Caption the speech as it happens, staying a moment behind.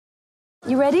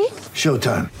You ready?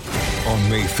 Showtime. On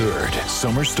May 3rd,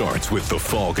 summer starts with The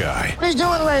Fall Guy. Let's do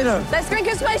it later. Let's drink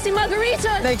a spicy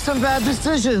margarita. Make some bad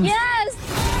decisions.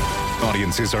 Yes!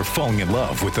 Audiences are falling in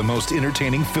love with the most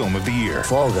entertaining film of the year.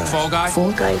 Fall Guy. Fall Guy?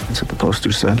 Fall Guy. That's what the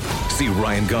poster said. See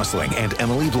Ryan Gosling and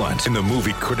Emily Blunt in the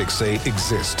movie critics say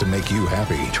exists to make you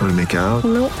happy. Trying to make it out?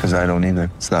 Nope. Because I don't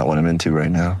either. It's not what I'm into right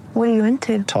now. What are you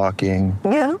into? Talking.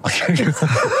 Yeah.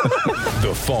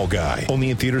 The Fall Guy.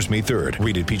 Only in theaters May 3rd.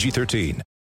 Rated PG-13.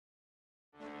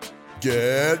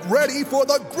 Get ready for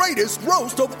the greatest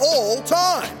roast of all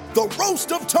time. The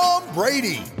Roast of Tom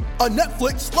Brady. A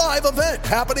Netflix live event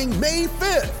happening May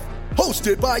 5th.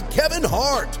 Hosted by Kevin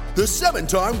Hart. The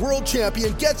 7-time world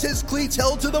champion gets his cleats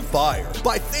held to the fire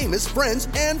by famous friends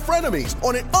and frenemies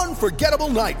on an unforgettable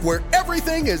night where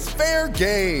everything is fair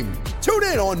game. Tune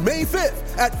in on May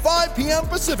 5th at 5 p.m.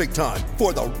 Pacific time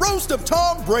for the Roast of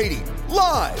Tom Brady.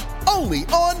 Live only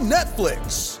on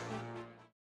Netflix.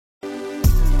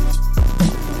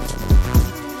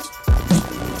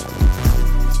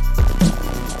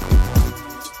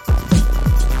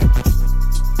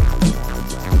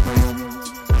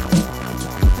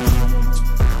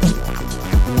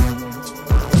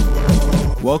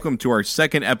 Welcome to our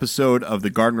second episode of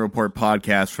the Garden Report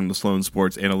podcast from the Sloan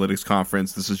Sports Analytics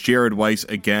Conference. This is Jared Weiss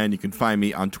again. You can find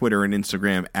me on Twitter and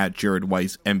Instagram at Jared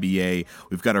Weiss NBA.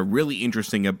 We've got a really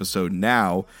interesting episode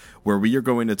now where we are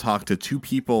going to talk to two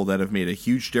people that have made a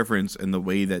huge difference in the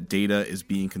way that data is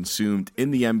being consumed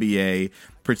in the NBA,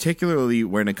 particularly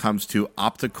when it comes to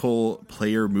optical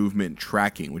player movement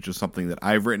tracking, which is something that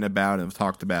I've written about and have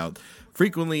talked about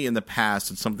frequently in the past.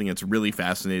 It's something that's really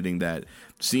fascinating that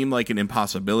seemed like an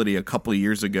impossibility a couple of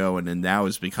years ago and then now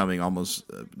is becoming almost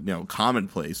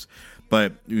commonplace.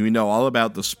 But we know all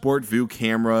about the SportView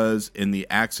cameras and the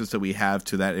access that we have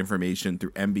to that information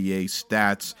through NBA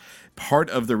stats. Part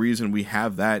of the reason we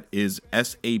have that is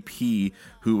SAP,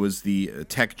 who was the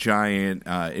tech giant,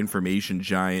 information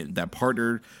giant that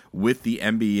partnered with the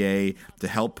NBA to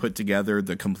help put together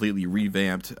the completely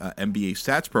revamped NBA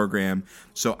stats program.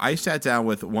 So I sat down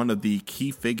with one of the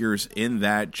key figures in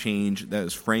that change, that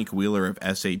is Frank Wheeler of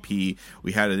SAP.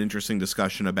 We had an interesting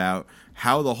discussion about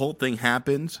how the whole thing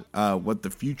happened, what the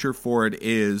future for it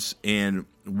is, and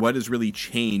what has really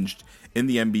changed in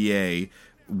the NBA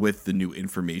with the new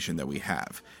information that we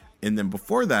have. And then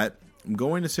before that, I'm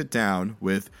going to sit down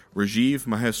with Rajiv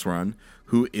Maheswaran,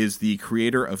 who is the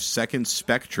creator of Second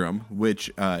Spectrum, which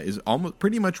is almost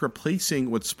pretty much replacing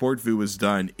what SportView has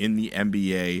done in the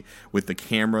NBA with the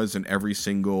cameras in every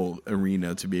single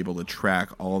arena to be able to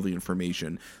track all the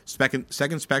information.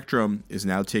 Second Spectrum is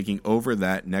now taking over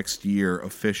that next year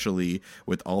officially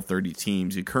with all 30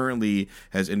 teams. He currently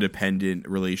has independent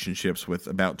relationships with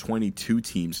about 22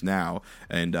 teams now,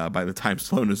 and by the time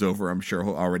Sloan is over, I'm sure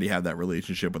he'll already have that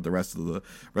relationship with the rest of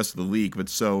the league. But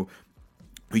so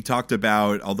we talked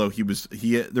about, although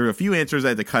there were a few answers I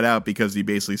had to cut out because he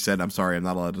basically said, I'm sorry, I'm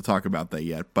not allowed to talk about that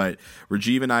yet. But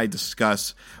Rajiv and I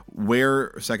discuss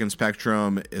where Second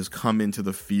Spectrum has come into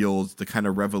the field to kind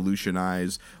of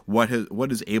revolutionize what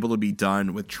is able to be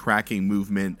done with tracking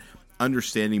movement,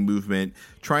 understanding movement,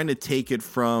 trying to take it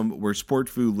from where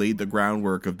SportView laid the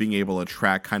groundwork of being able to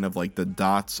track kind of like the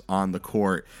dots on the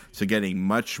court to getting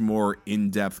much more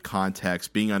in-depth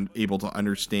context, being able to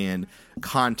understand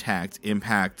contact,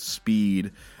 impact,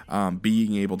 speed,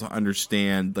 being able to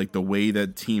understand like the way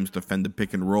that teams defend the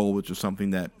pick and roll, which is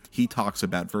something that he talks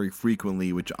about very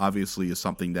frequently, which obviously is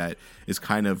something that is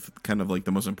kind of like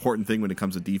the most important thing when it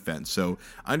comes to defense. So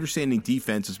understanding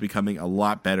defense is becoming a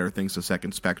lot better thanks to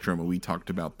Second Spectrum, and we talked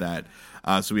about that.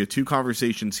 So we have two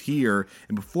conversations here,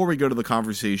 and before we go to the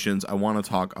conversations, I want to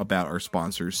talk about our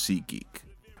sponsor, SeatGeek.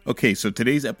 Okay, so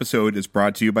today's episode is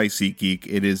brought to you by SeatGeek.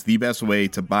 It is the best way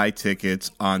to buy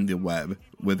tickets on the web.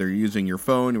 Whether you're using your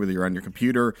phone, whether you're on your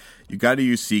computer, you got to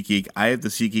use SeatGeek. I have the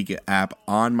SeatGeek app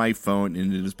on my phone,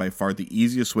 and it is by far the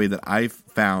easiest way that I've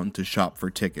found to shop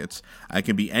for tickets. I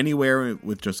can be anywhere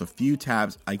with just a few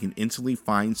taps. I can instantly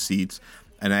find seats.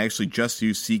 And I actually just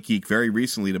used SeatGeek very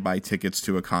recently to buy tickets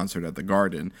to a concert at the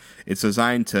Garden. It's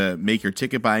designed to make your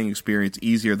ticket buying experience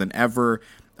easier than ever.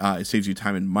 It saves you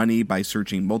time and money by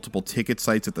searching multiple ticket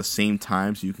sites at the same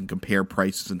time so you can compare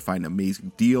prices and find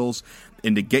amazing deals.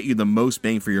 And to get you the most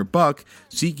bang for your buck,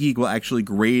 SeatGeek will actually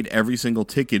grade every single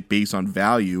ticket based on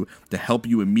value to help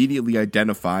you immediately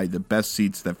identify the best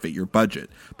seats that fit your budget.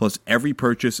 Plus, every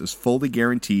purchase is fully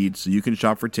guaranteed so you can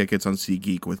shop for tickets on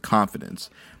SeatGeek with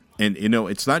confidence. And,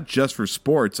 it's not just for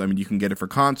sports. I mean, you can get it for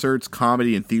concerts,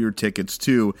 comedy, and theater tickets,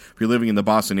 too. If you're living in the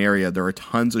Boston area, there are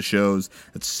tons of shows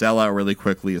that sell out really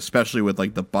quickly, especially with,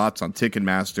 the bots on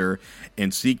Ticketmaster.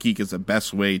 And SeatGeek is the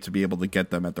best way to be able to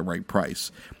get them at the right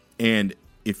price. And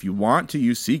if you want to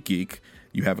use SeatGeek,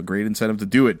 you have a great incentive to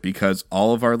do it because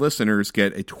all of our listeners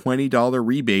get a $20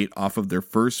 rebate off of their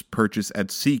first purchase at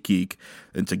SeatGeek.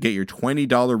 And to get your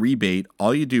 $20 rebate,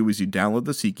 all you do is you download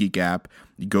the SeatGeek app,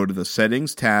 you go to the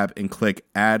settings tab and click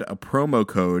add a promo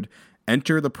code,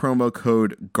 enter the promo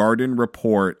code Garden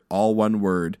Report, all one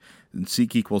word, and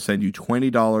SeatGeek will send you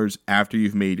 $20 after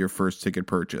you've made your first ticket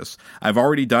purchase. I've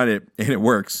already done it, and it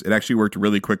works. It actually worked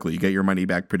really quickly. You get your money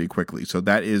back pretty quickly. So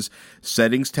that is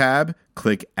Settings tab,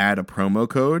 click Add a Promo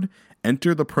Code,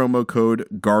 enter the promo code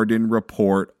Garden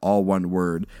Report, all one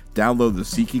word. Download the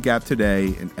SeatGeek app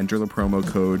today and enter the promo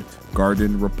code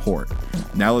Garden Report.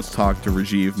 Now let's talk to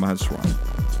Rajiv Maheswaran.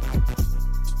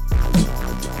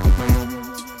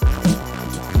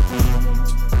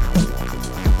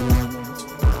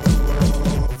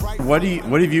 What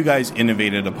have you guys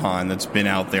innovated upon that's been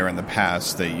out there in the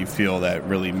past that you feel that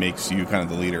really makes you kind of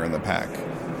the leader in the pack?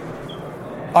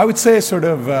 I would say sort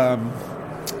of,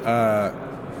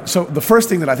 so the first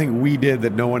thing that I think we did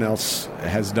that no one else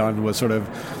has done was sort of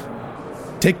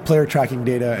take player tracking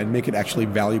data and make it actually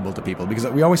valuable to people. Because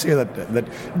we always say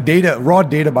that data, raw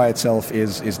data by itself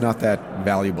is not that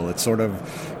valuable. It's sort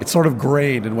of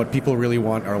grained, and what people really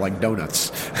want are like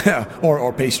donuts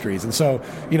or pastries. And so,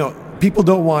 people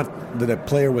don't want that a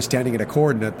player was standing at a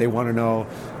coordinate. They want to know,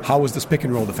 how was this pick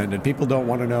and roll defended? People don't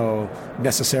want to know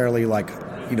necessarily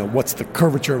what's the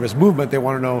curvature of his movement. They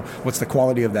want to know what's the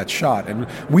quality of that shot. And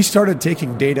we started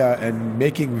taking data and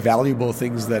making valuable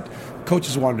things that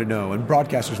coaches wanted to know and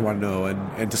broadcasters wanted to know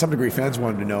and to some degree fans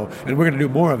wanted to know. And we're going to do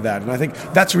more of that. And I think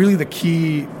that's really the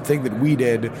key thing that we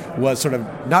did, was sort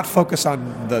of not focus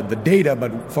on the data,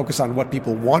 but focus on what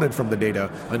people wanted from the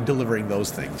data and delivering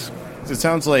those things. It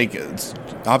sounds like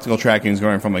optical tracking is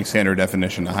going from standard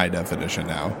definition to high definition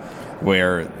now,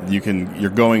 where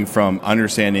you're going from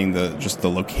understanding the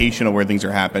location of where things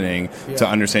are happening to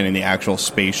understanding the actual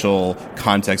spatial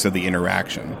context of the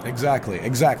interaction. Exactly.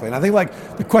 And I think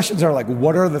the questions are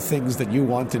what are the things that you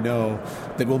want to know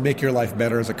that will make your life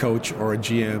better as a coach or a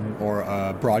GM or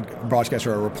a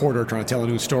broadcaster or a reporter trying to tell a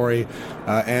new story,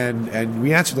 and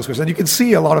we answer those questions. And you can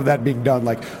see a lot of that being done.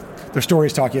 There's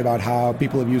stories talking about how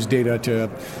people have used data to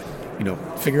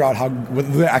figure out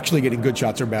whether they're actually getting good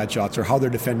shots or bad shots, or how they're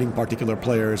defending particular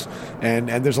players. And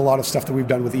there's a lot of stuff that we've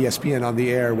done with ESPN on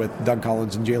the air with Doug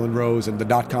Collins and Jalen Rose and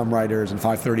the .com writers and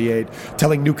 538,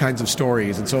 telling new kinds of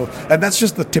stories. And that's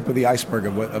just the tip of the iceberg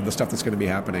of the stuff that's going to be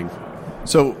happening.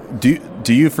 So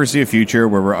do you foresee a future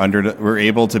where we're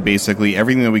able to basically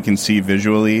everything that we can see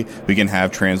visually, we can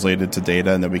have translated to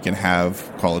data, and that we can have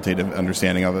qualitative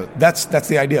understanding of it? That's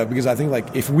the idea, because I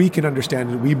think if we can understand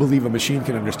it, we believe a machine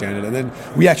can understand it, and then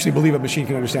we actually believe a machine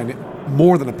can understand it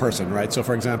more than a person, right? So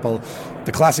for example,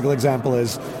 the classical example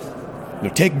is,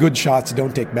 take good shots,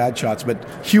 don't take bad shots. But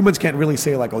humans can't really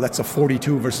say that's a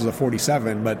 42 versus a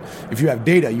 47. But if you have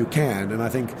data, you can. And I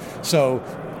think so.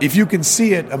 If you can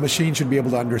see it, a machine should be able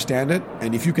to understand it.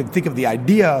 And if you can think of the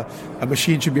idea, a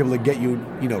machine should be able to get you,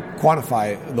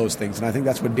 quantify those things. And I think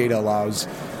that's what data allows.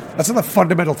 That's not the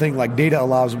fundamental thing. Data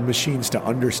allows machines to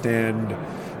understand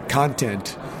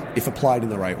content if applied in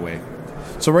the right way.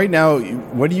 So right now,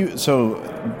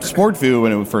 SportView,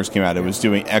 when it first came out, it was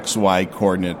doing XY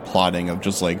coordinate plotting of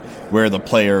just where the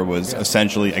player was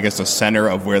essentially, I guess, the center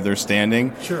of where they're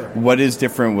standing. Sure. What is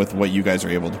different with what you guys are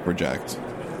able to project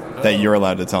that you're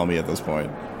allowed to tell me at this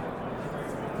point?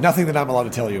 Nothing that I'm allowed to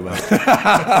tell you about.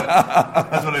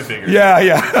 That's what I figured.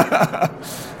 Yeah.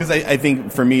 Because I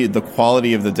think for me, the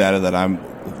quality of the data that I'm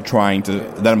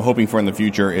hoping for in the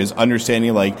future is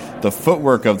understanding the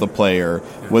footwork of the player,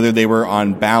 whether they were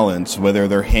on balance, whether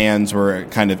their hands were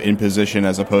kind of in position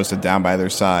as opposed to down by their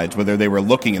sides, whether they were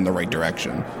looking in the right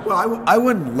direction. Well, I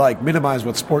wouldn't minimize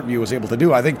what SportView was able to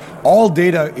do. I think all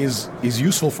data is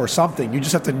useful for something. You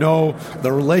just have to know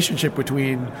the relationship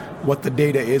between what the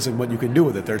data is and what you can do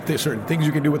with it. There are certain things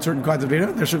you can do with certain kinds of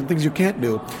data. There's certain things you can't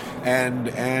do,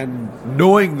 and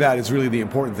knowing that is really the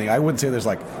important thing. I wouldn't say there's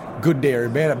good data or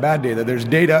bad data. There's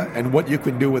data and what you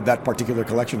can do with that particular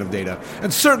collection of data.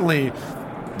 And certainly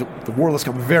the world has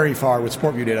come very far with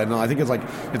SportView data. And I think it's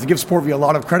to give SportView a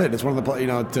lot of credit. It's one of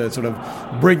the, to sort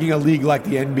of bringing a league like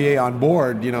the NBA on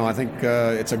board. I think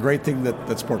it's a great thing that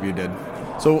SportView did.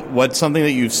 So what's something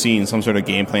that you've seen, some sort of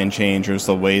game plan change, or is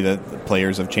the way that the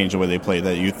players have changed the way they play,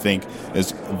 that you think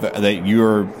is that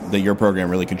your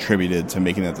program really contributed to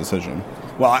making that decision?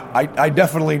 Well, I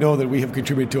definitely know that we have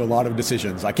contributed to a lot of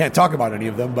decisions. I can't talk about any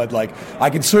of them, but like I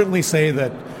can certainly say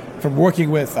that from working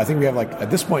with, I think we have like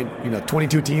at this point,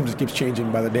 22 teams. It keeps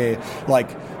changing by the day.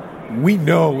 Like we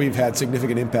know we've had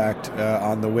significant impact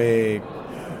on the way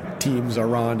teams are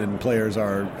run and players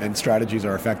are and strategies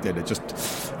are affected. It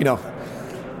just,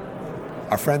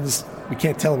 our friends, we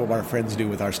can't tell them what our friends do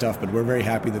with our stuff, but we're very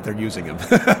happy that they're using them.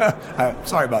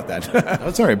 Sorry about that.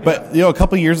 That's all right. But, a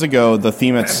couple years ago, the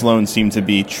theme at Sloan seemed to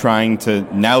be trying to,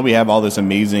 now we have all this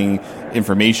amazing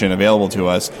information available to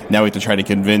us, now we have to try to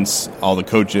convince all the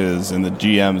coaches and the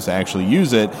GMs to actually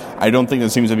use it. I don't think that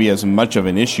seems to be as much of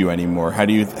an issue anymore. How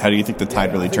do you think the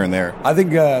tide really turned there? I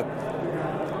think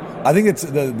it's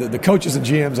the coaches and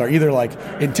GMs are either like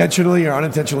intentionally or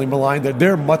unintentionally maligned.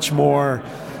 They're much more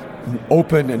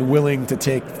open and willing to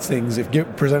take things if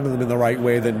presented them in the right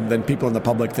way than people in the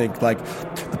public think. Like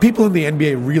the people in the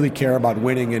NBA really care about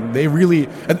winning, and they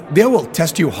will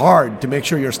test you hard to make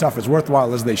sure your stuff is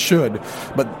worthwhile, as they should,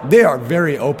 but they are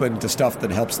very open to stuff that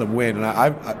helps them win.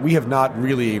 And we have not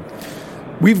really,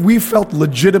 we've felt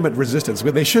legitimate resistance.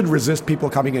 They should resist people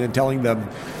coming in and telling them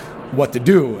what to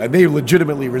do, and they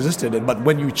legitimately resisted it. But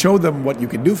when you show them what you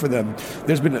can do for them,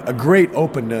 there's been a great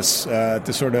openness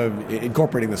to sort of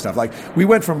incorporating this stuff. Like we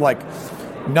went from like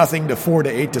nothing to 4 to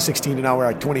 8 to 16, and now we're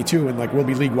at 22, and like we'll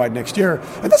be league wide next year.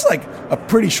 And that's like a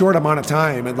pretty short amount of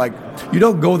time. And like you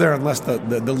don't go there unless the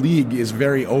league is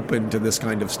very open to this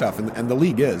kind of stuff, and the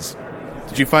league is.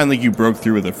 Did you find like you broke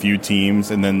through with a few teams,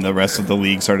 and then the rest of the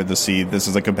league started to see this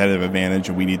is a competitive advantage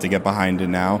and we need to get behind it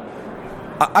now?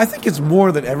 I think it's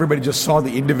more that everybody just saw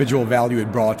the individual value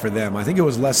it brought for them. I think it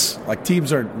was less like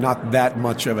teams are not that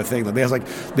much of a thing.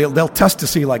 They'll test to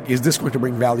see like, is this going to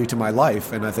bring value to my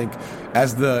life? And I think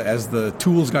as the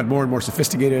tools got more and more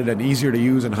sophisticated and easier to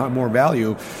use and had more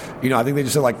value, I think they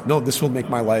just said like, no, this will make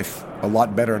my life a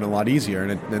lot better and a lot easier.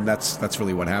 And that's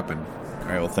really what happened. All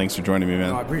right. Well, thanks for joining me, man.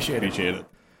 No, I appreciate it.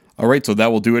 All right, so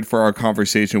that will do it for our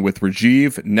conversation with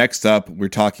Rajiv. Next up, we're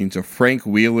talking to Frank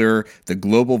Wheeler, the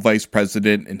Global Vice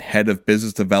President and Head of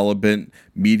Business Development,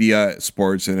 Media,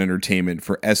 Sports, and Entertainment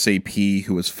for SAP,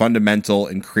 who was fundamental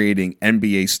in creating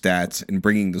NBA stats and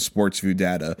bringing the SportsView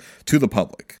data to the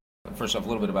public. First off, a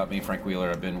little bit about me, Frank Wheeler.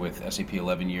 I've been with SAP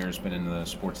 11 years, been in the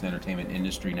sports and entertainment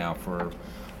industry now for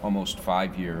almost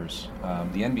 5 years.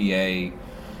 The NBA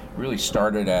really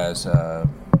started as a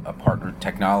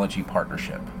technology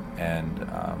partnership. And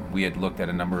we had looked at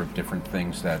a number of different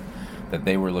things that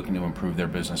they were looking to improve their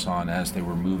business on as they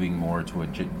were moving more to a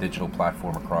digital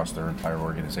platform across their entire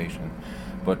organization,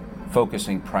 but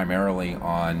focusing primarily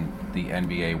on the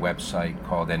NBA website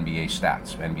called NBA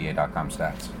Stats, NBA.com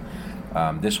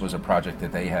Stats. This was a project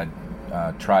that they had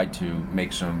tried to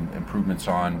make some improvements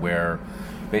on, where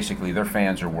basically their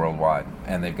fans are worldwide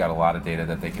and they've got a lot of data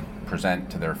that they could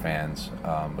present to their fans,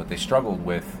 but they struggled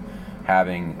with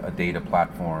having a data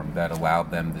platform that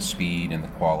allowed them the speed and the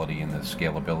quality and the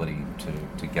scalability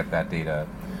to get that data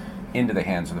into the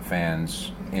hands of the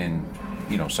fans in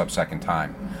sub-second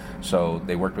time. So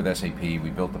they worked with SAP,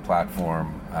 we built the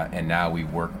platform, and now we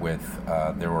work with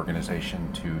their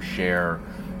organization to share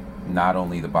not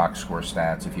only the box score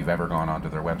stats. If you've ever gone onto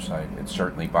their website, it's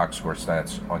certainly box score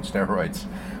stats on steroids,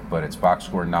 but it's box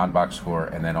score, non-box score,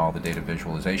 and then all the data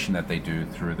visualization that they do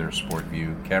through their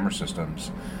SportView camera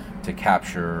systems to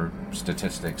capture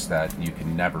statistics that you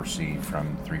can never see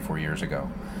from 3-4 years ago.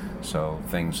 So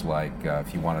things like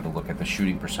if you wanted to look at the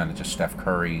shooting percentage of Steph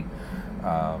Curry,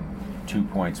 2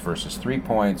 points versus 3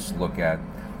 points, look at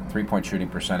 3-point shooting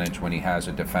percentage when he has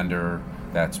a defender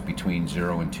that's between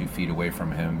 0 and 2 feet away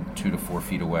from him, 2 to 4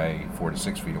 feet away, 4 to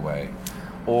 6 feet away,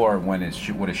 or when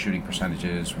what his shooting percentage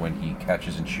is when he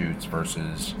catches and shoots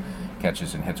versus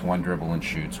catches and hits 1 dribble and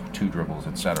shoots 2 dribbles,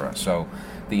 etc. So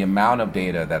the amount of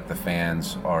data that the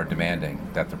fans are demanding,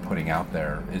 that they're putting out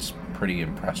there, is pretty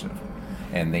impressive.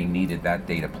 And they needed that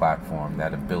data platform,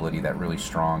 that ability, that really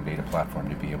strong data platform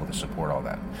to be able to support all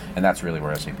that. And that's really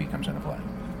where SAP comes into play.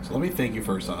 So let me thank you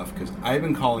first off, because I've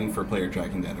been calling for player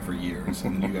tracking data for years,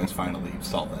 and you guys finally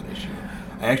solved that issue.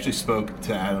 I actually spoke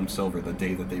to Adam Silver the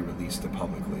day that they released it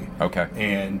publicly. Okay.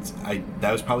 And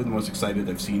that was probably the most excited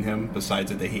I've seen him,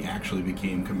 besides the day he actually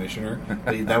became commissioner.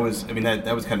 that was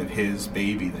kind of his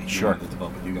baby that he wanted to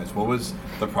develop with you guys. What was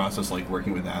the process like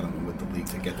working with Adam and with the league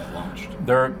to get that launched?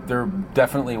 They're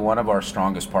definitely one of our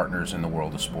strongest partners in the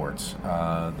world of sports.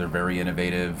 They're very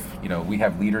innovative. We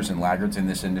have leaders and laggards in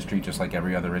this industry, just like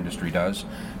every other industry does.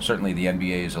 Certainly the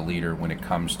NBA is a leader when it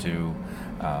comes to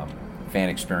fan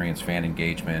experience, fan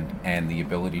engagement, and the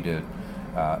ability to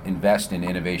invest in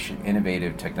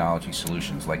innovative technology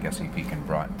solutions like SAP can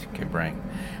bring.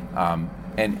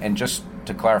 And just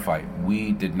to clarify,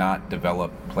 we did not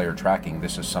develop player tracking.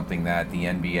 This is something that the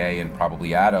NBA and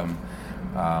probably Adam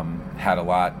had a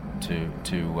lot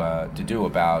to do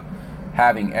about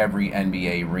having every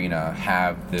NBA arena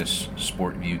have this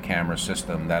SportView camera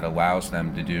system that allows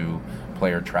them to do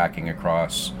player tracking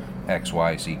across X,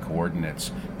 Y, Z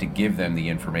coordinates to give them the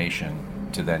information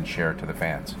to then share to the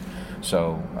fans.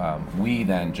 So we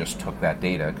then just took that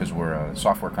data, because we're a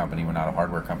software company, we're not a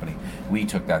hardware company. We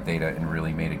took that data and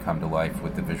really made it come to life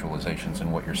with the visualizations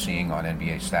and what you're seeing on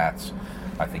NBA stats.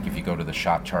 I think if you go to the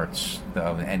shot charts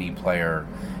of any player,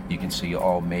 you can see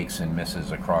all makes and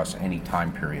misses across any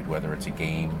time period, whether it's a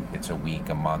game, it's a week,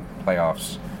 a month,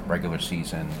 playoffs, regular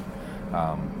season.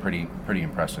 Pretty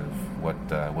impressive what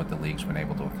the league's been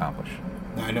able to accomplish.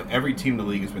 Now, I know every team in the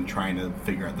league has been trying to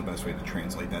figure out the best way to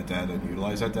translate that data and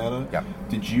utilize that data. Yeah.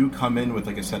 Did you come in with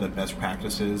like a set of best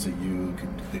practices that you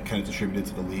could kind of distributed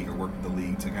to the league or work with the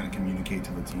league to kind of communicate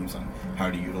to the teams on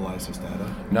how to utilize this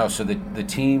data? No, so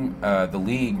the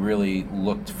league really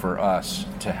looked for us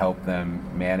to help them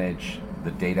manage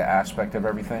the data aspect of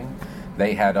everything.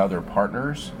 They had other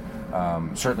partners.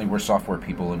 Certainly we're software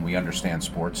people and we understand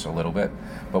sports a little bit,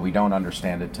 but we don't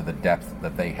understand it to the depth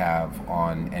that they have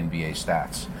on NBA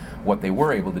stats. What they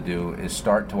were able to do is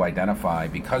start to identify,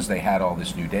 because they had all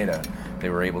this new data, they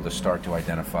were able to start to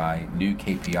identify new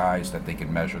KPIs that they could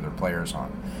measure their players on,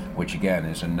 which again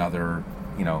is another,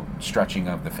 stretching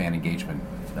of the fan engagement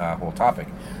whole topic.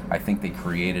 I think they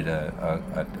created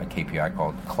a KPI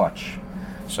called clutch.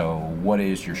 So what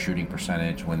is your shooting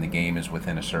percentage when the game is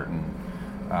within a certain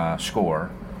score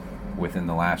within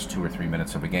the last 2 or 3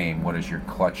 minutes of a game? What is your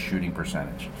clutch shooting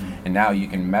percentage? And now you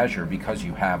can measure, because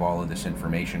you have all of this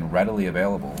information readily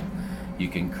available, you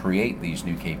can create these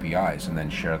new KPIs and then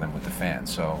share them with the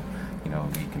fans. So you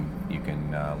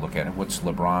can look at it. What's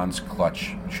LeBron's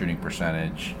clutch shooting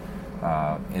percentage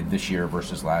in this year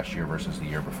versus last year versus the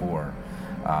year before?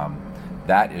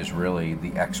 That is really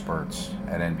the experts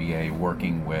at NBA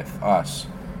working with us,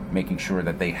 making sure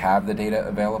that they have the data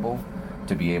available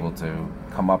to be able to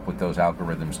come up with those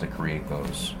algorithms to create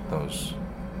those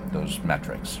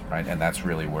metrics, right? And that's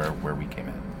really where we came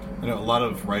in. I know a lot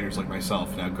of writers like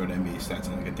myself now go to NBA stats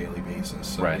on like a daily basis.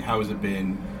 So right. How has it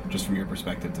been, just from your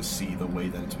perspective, to see the way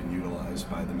that it's been utilized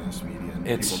by the mass media and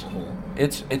people as a whole?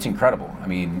 It's incredible. I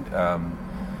mean,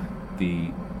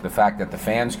 the fact that the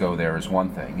fans go there is one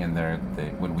thing, and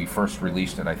when we first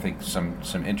released it, I think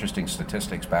some interesting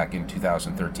statistics back in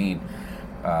 2013.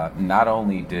 Not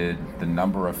only did the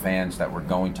number of fans that were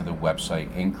going to the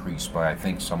website increase by, I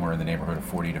think, somewhere in the neighborhood of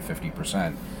 40 to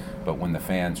 50%, but when the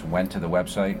fans went to the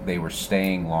website, they were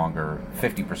staying longer,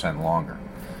 50% longer.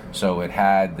 So it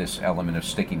had this element of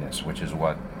stickiness, which is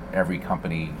what every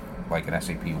company like an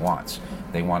SAP wants.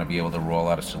 They want to be able to roll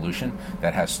out a solution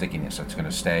that has stickiness. It's going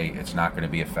to stay. It's not going to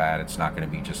be a fad. It's not going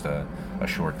to be just a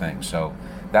short thing. So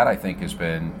that, I think, has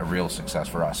been a real success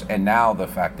for us. And now the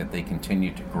fact that they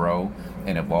continue to grow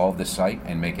and evolve the site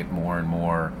and make it more and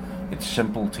more, it's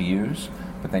simple to use,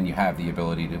 but then you have the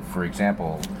ability to, for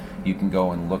example, you can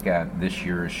go and look at this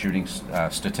year's shooting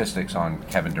statistics on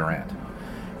Kevin Durant.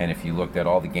 And if you looked at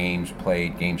all the games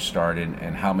played, games started,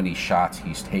 and how many shots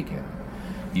he's taken,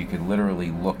 you could literally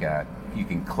you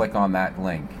can click on that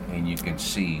link and you can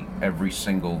see every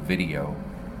single video.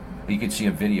 You can see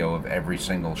a video of every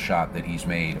single shot that he's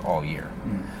made all year.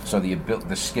 So the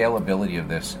scalability of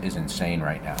this is insane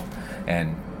right now.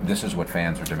 And this is what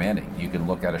fans are demanding. You can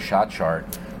look at a shot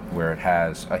chart where it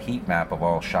has a heat map of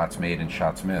all shots made and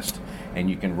shots missed, and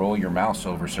you can roll your mouse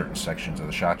over certain sections of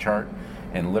the shot chart,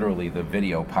 and literally the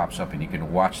video pops up and you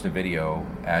can watch the video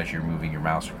as you're moving your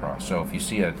mouse across. So if you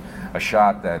see a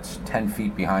shot that's 10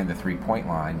 feet behind the 3-point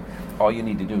line, all you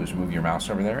need to do is move your mouse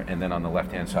over there, and then on the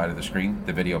left-hand side of the screen,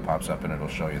 the video pops up and it'll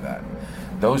show you that.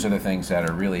 Those are the things that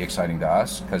are really exciting to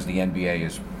us, because the NBA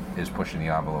is pushing the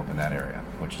envelope in that area,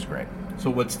 which is great. So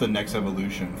what's the next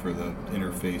evolution for the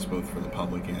interface, both for the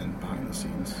public and behind the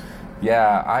scenes?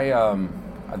 Yeah,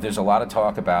 there's a lot of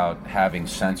talk about having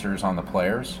sensors on the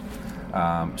players.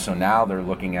 So now they're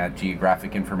looking at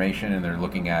geographic information, and they're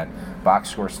looking at box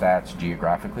score stats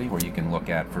geographically, where you can look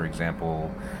at, for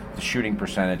example, the shooting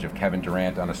percentage of Kevin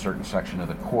Durant on a certain section of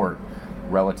the court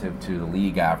relative to the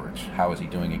league average. How is he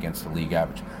doing against the league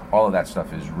average? All of that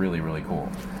stuff is really, really cool.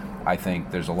 I think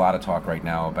there's a lot of talk right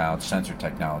now about sensor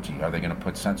technology. Are they going to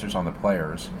put sensors on the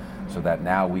players so that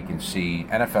now we can see?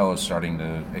 NFL is starting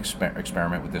to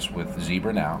experiment with this with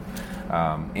Zebra now,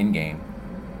 in-game.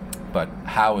 But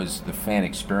how is the fan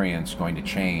experience going to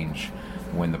change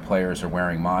when the players are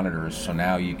wearing monitors? So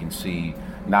now you can see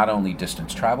not only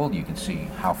distance traveled, you can see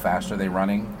how fast are they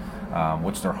running,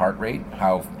 what's their heart rate,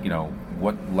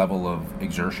 what level of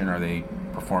exertion are they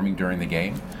performing during the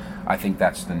game. I think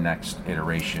that's the next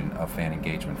iteration of fan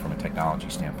engagement from a technology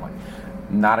standpoint.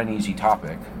 Not an easy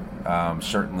topic.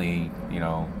 Certainly,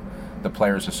 the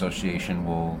Players Association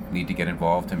will need to get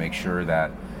involved to make sure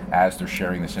that as they're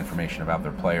sharing this information about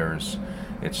their players,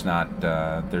 it's not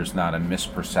there's not a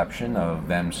misperception of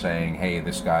them saying, hey,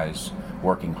 this guy's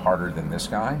working harder than this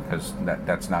guy, because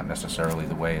that's not necessarily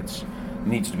the way it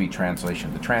needs to be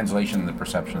translation. The translation and the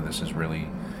perception of this is really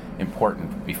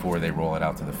important before they roll it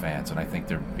out to the fans, and I think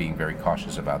they're being very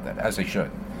cautious about that, as they should.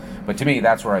 But to me,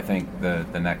 that's where I think the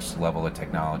next level of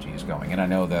technology is going. And I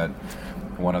know that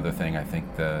one other thing, I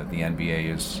think the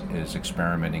NBA is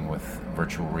experimenting with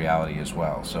virtual reality as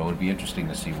well. So it would be interesting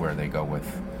to see where they go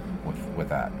with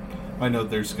that. I know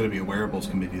there's going to be a wearables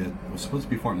committee that was supposed to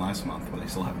be formed last month, but I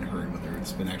still haven't heard whether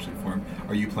it's been actually formed.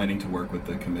 Are you planning to work with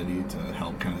the committee to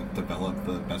help kind of develop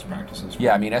the best practices?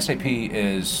 Yeah, I mean, SAP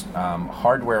is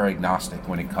hardware agnostic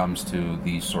when it comes to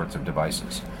these sorts of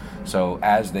devices. So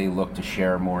as they look to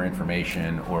share more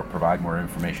information or provide more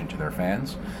information to their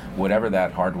fans, whatever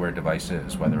that hardware device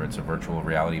is, whether it's a virtual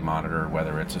reality monitor,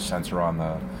 whether it's a sensor on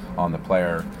the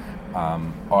player,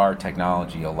 our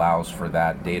technology allows for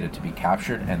that data to be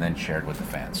captured and then shared with the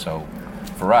fans. So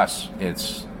for us,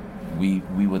 we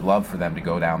would love for them to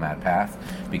go down that path,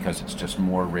 because it's just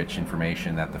more rich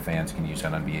information that the fans can use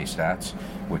on NBA Stats,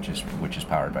 which is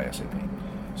powered by SAP.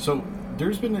 So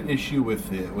there's been an issue with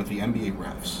the NBA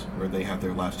refs where they have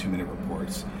their last 2-minute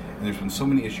reports, and there's been so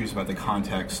many issues about the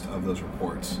context of those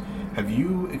reports. Have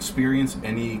you experienced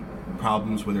any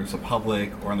problems, whether it's the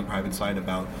public or on the private side,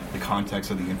 about the context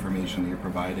of the information that you're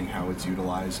providing, how it's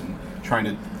utilized, and trying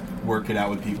to work it out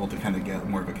with people to kind of get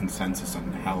more of a consensus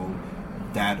on how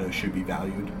data should be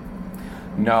valued?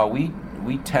 No, we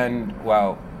tend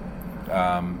to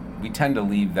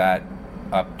leave that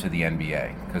up to the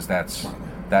NBA, because that's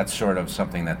sort of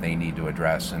something that they need to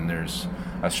address, and there's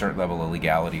a certain level of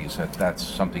legalities that's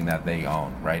something that they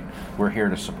own, right? We're here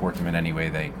to support them in any way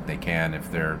they can.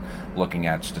 If they're looking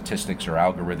at statistics or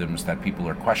algorithms that people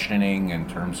are questioning in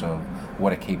terms of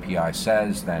what a KPI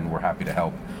says, then we're happy to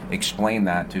help explain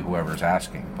that to whoever's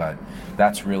asking. But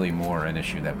that's really more an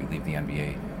issue that we leave the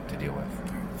NBA to deal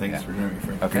with. Thanks for joining me,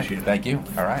 Frank. Okay, Appreciate it. Thank you.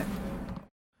 All right.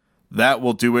 That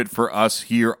will do it for us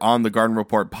here on the Garden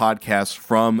Report podcast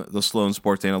from the Sloan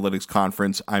Sports Analytics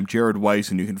Conference. I'm Jared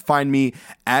Weiss, and you can find me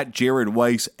at Jared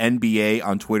Weiss NBA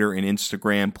on Twitter and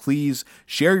Instagram. Please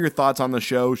share your thoughts on the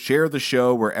show. Share the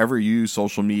show wherever you use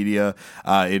social media.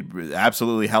 It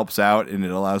absolutely helps out, and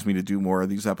it allows me to do more of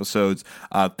these episodes.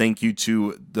 Thank you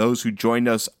to those who joined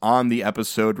us on the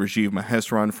episode, Rajiv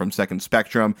Maheswaran from Second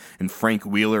Spectrum and Frank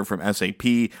Wheeler from SAP.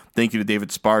 Thank you to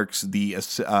David Sparks, the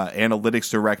analytics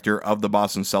director of the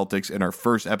Boston Celtics, in our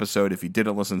first episode. If you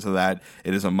didn't listen to that,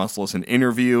 it is a must-listen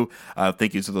interview.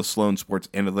 Thank you to the Sloan Sports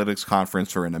Analytics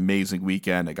Conference for an amazing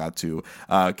weekend. I got to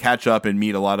catch up and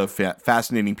meet a lot of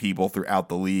fascinating people throughout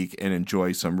the league and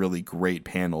enjoy some really great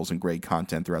panels and great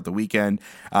content throughout the weekend.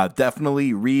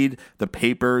 Definitely read the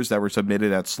papers that were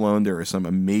submitted at Sloan. There is some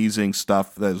amazing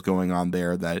stuff that is going on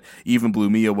there that even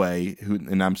blew me away,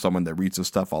 and I'm someone that reads this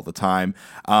stuff all the time.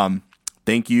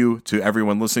 Thank you to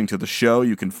everyone listening to the show.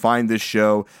 You can find this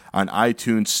show on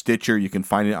iTunes, Stitcher. You can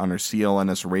find it on our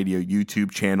CLNS Radio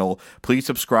YouTube channel. Please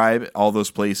subscribe, all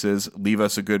those places. Leave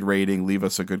us a good rating. Leave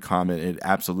us a good comment. It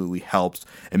absolutely helps.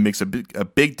 It makes a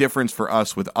big difference for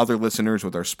us with other listeners,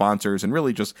 with our sponsors, and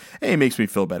really just, it makes me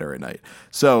feel better at night.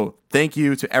 So thank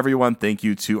you to everyone. Thank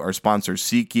you to our sponsor,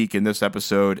 SeatGeek, in this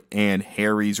episode, and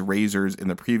Harry's Razors in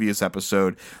the previous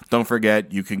episode. Don't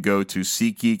forget, you can go to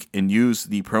SeatGeek and use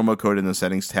the promo code in the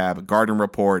settings tab, Garden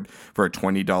Report, for a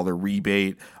 $20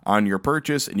 rebate on your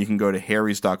purchase. And you can go to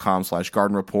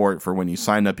harrys.com/Garden Report for when you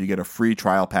sign up, you get a free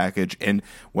trial package. And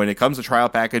when it comes to trial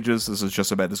packages, this is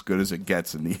just about as good as it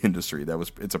gets in the industry.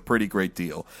 It's a pretty great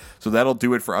deal. So that'll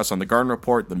do it for us on the Garden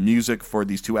Report. The music for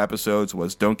these two episodes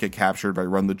was Don't Get Captured by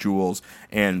Run the Jewels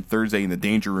and Thursday in the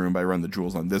Danger Room by Run the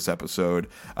Jewels on this episode.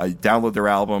 Download their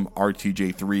album,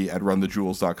 RTJ3, at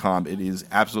runthejewels.com. It is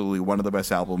absolutely one of the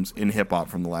best albums in hip-hop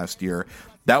from the last year.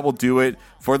 That will do it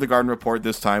for the Garden Report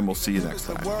this time. We'll see you next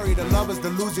time. Worry, the love is to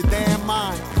lose your damn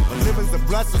mind. But living's a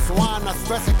blessing, so I'm not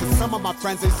stressing, because some of my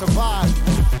friends, they survive.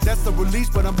 That's the release,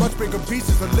 but a much bigger beast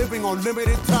is a living on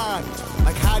limited time.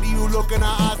 Like how do you look in the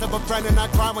eyes of a friend and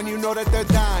not cry when you know that they're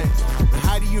dying? And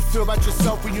how do you feel about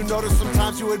yourself when you notice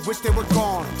sometimes you would wish they were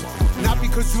gone? Not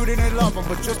because you didn't love them,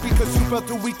 but just because you felt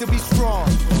too weak to be strong.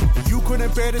 You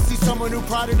couldn't bear to see someone who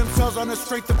prided themselves on their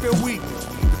strength to feel weak.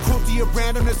 The cruelty of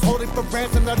randomness holding for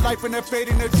ransom their life and their fate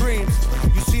and their dreams.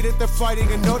 You see that they're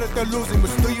fighting and know that they're losing, but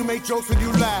still you make jokes when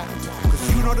you laugh.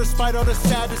 Cause you know despite all the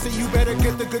sadness that you better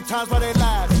get the good times while they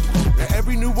last. And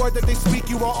every new word that they speak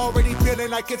you are already feeling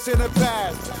like it's in the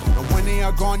past. And when they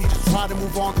are gone you just try to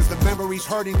move on cause the memory's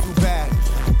hurting too bad.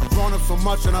 I've grown up so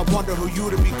much and I wonder who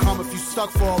you'd have become if you stuck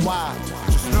for a while.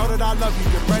 Just know that I love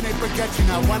you, your brain ain't forget you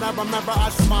now. When I remember I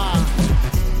smile.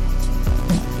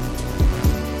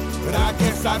 But I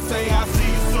guess I'd say I'll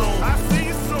see you soon. I'll see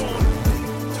you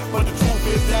soon. But the truth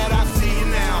is that I see you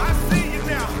now. I see you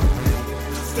now.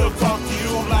 Still talk to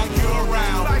you like you're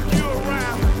around. Like you're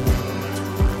around.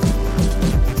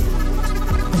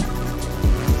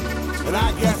 But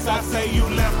I guess I'd say you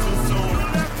left too soon.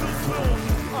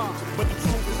 But the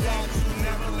truth is that